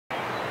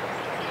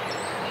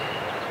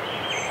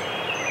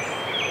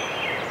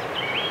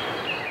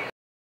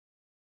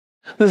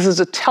This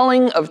is a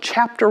telling of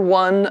chapter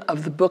 1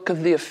 of the book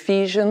of the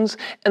Ephesians,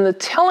 and the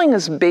telling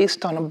is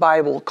based on a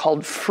Bible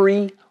called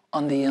Free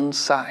on the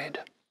Inside.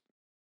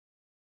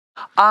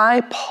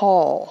 I,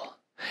 Paul,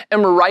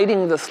 am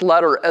writing this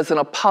letter as an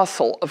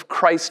apostle of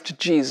Christ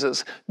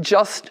Jesus,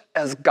 just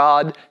as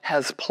God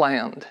has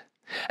planned.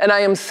 And I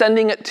am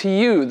sending it to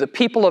you, the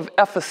people of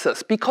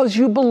Ephesus, because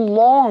you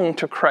belong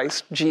to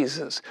Christ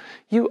Jesus.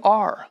 You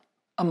are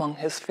among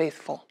his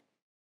faithful.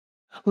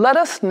 Let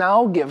us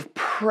now give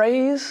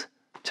praise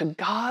to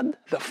God,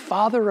 the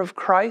Father of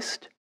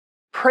Christ.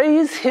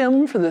 Praise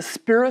him for the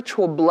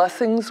spiritual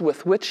blessings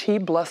with which he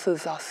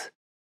blesses us.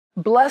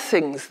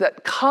 Blessings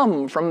that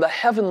come from the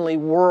heavenly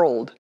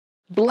world.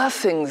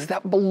 Blessings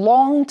that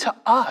belong to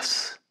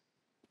us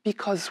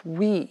because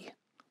we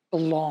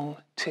belong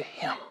to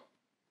him.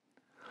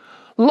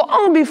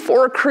 Long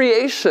before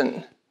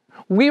creation,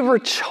 we were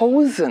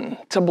chosen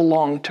to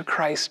belong to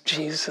Christ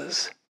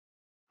Jesus.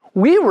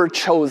 We were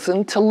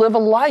chosen to live a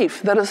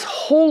life that is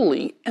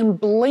holy and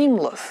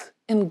blameless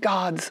in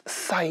God's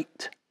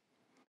sight.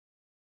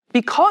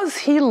 Because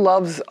he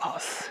loves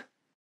us,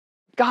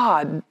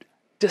 God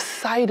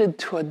decided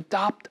to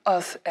adopt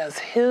us as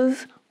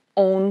his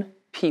own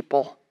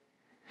people.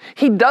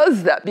 He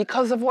does that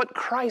because of what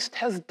Christ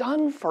has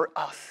done for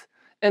us,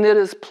 and it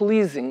is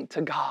pleasing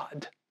to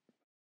God.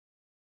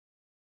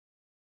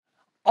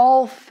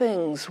 All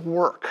things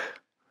work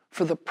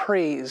for the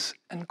praise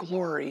and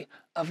glory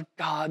of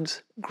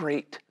God's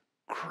great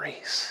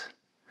grace.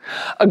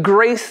 A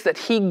grace that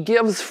he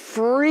gives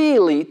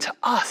freely to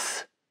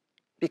us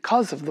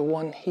because of the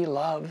one he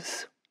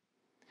loves.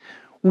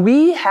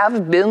 We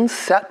have been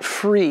set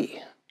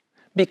free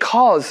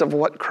because of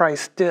what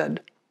Christ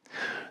did.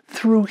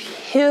 Through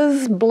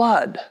his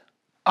blood,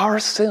 our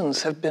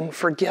sins have been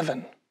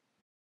forgiven.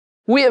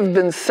 We have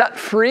been set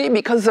free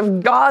because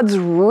of God's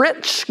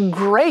rich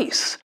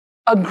grace,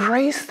 a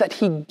grace that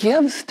he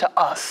gives to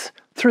us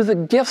through the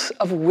gifts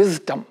of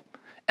wisdom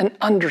and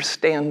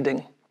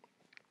understanding.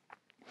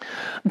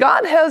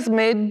 God has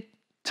made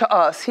to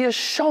us, he has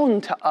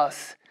shown to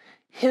us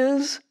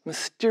his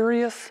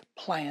mysterious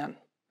plan,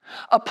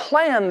 a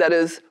plan that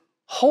is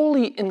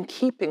wholly in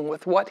keeping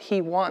with what he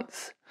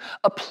wants,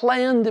 a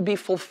plan to be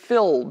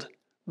fulfilled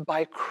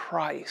by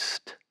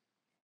Christ.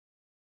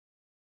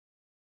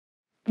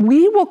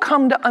 We will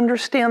come to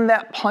understand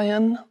that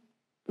plan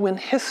when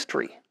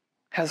history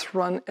has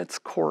run its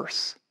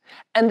course.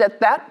 And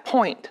at that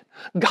point,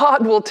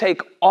 God will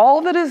take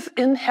all that is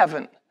in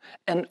heaven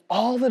and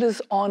all that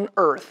is on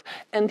earth,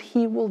 and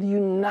he will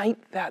unite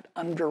that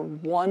under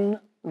one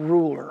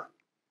ruler,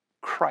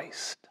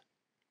 Christ.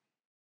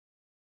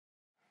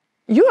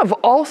 You have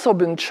also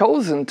been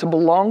chosen to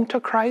belong to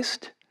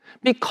Christ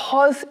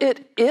because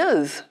it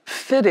is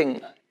fitting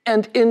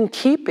and in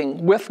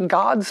keeping with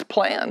God's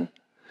plan.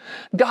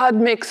 God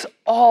makes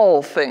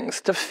all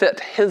things to fit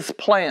his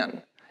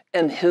plan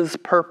and his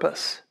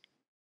purpose.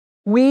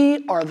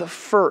 We are the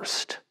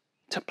first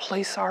to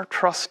place our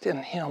trust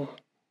in him.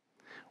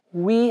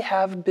 We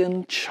have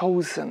been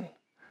chosen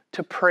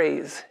to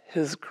praise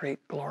his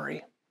great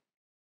glory.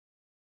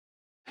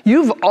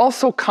 You've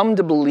also come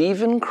to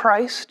believe in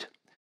Christ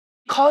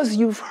because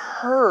you've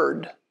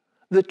heard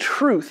the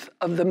truth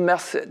of the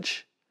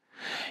message.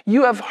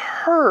 You have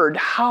heard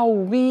how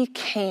we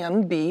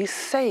can be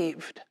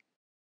saved.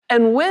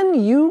 And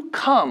when you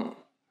come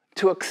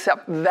to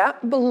accept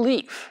that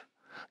belief,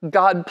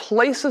 God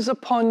places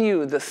upon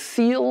you the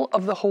seal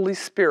of the Holy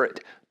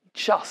Spirit,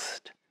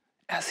 just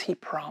as he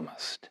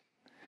promised.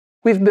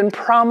 We've been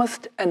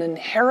promised an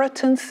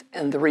inheritance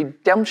in the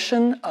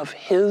redemption of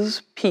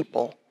his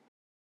people,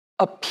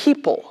 a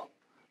people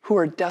who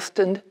are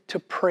destined to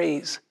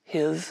praise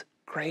his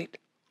great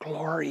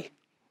glory.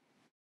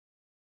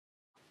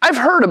 I've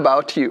heard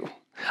about you.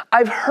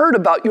 I've heard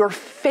about your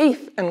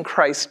faith in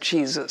Christ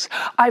Jesus.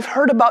 I've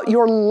heard about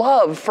your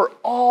love for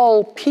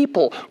all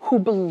people who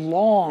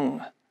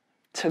belong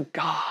to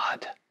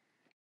God.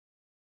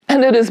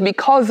 And it is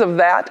because of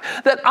that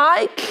that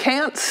I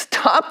can't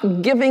stop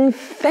giving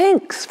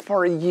thanks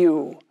for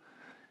you.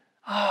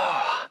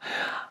 Oh,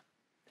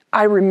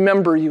 I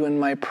remember you in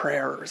my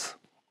prayers,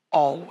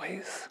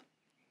 always.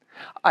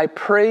 I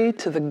pray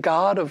to the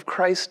God of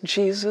Christ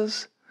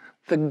Jesus,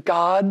 the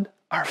God,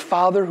 our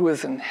Father who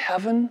is in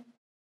heaven,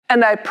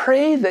 and I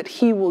pray that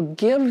he will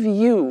give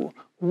you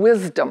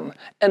wisdom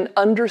and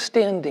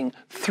understanding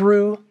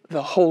through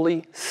the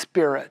Holy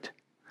Spirit.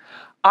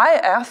 I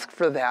ask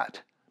for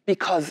that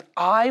because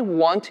I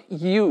want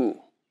you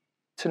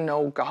to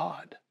know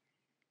God.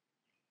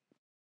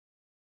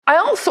 I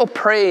also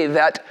pray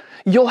that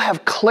you'll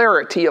have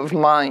clarity of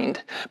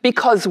mind,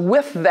 because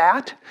with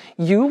that,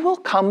 you will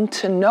come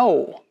to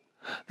know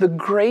the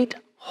great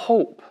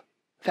hope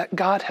that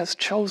God has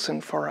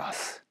chosen for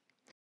us.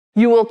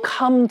 You will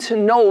come to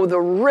know the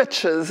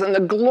riches and the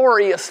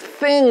glorious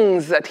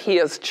things that he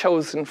has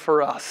chosen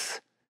for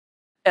us.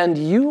 And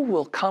you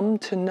will come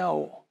to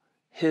know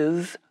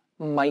his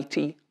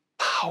mighty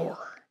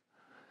power.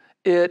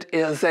 It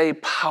is a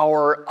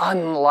power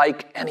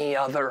unlike any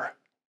other.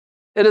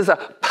 It is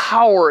a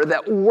power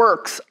that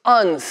works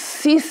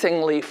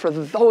unceasingly for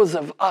those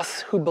of us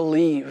who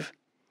believe.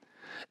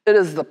 It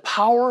is the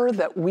power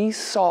that we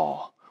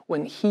saw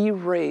when he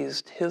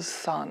raised his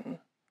Son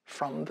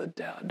from the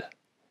dead.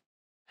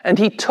 And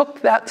he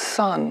took that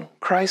Son,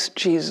 Christ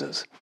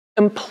Jesus,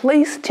 and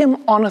placed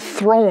him on a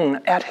throne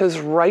at his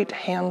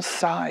right-hand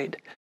side.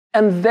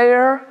 And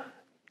there,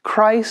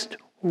 Christ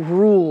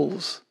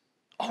rules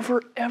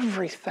over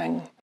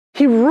everything.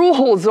 He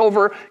rules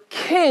over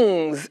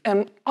kings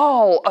and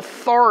all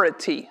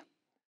authority.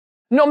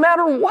 No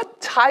matter what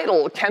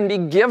title can be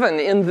given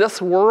in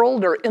this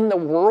world or in the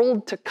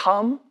world to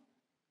come,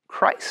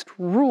 Christ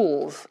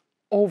rules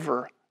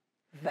over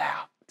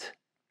that.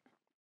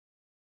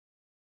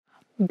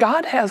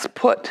 God has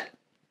put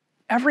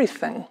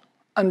everything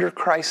under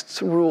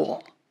Christ's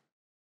rule.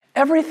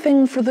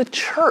 Everything for the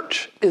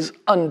church is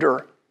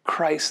under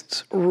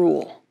Christ's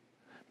rule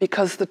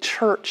because the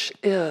church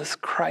is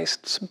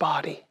Christ's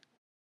body.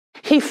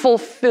 He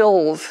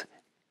fulfills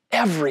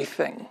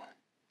everything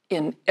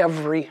in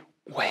every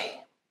way.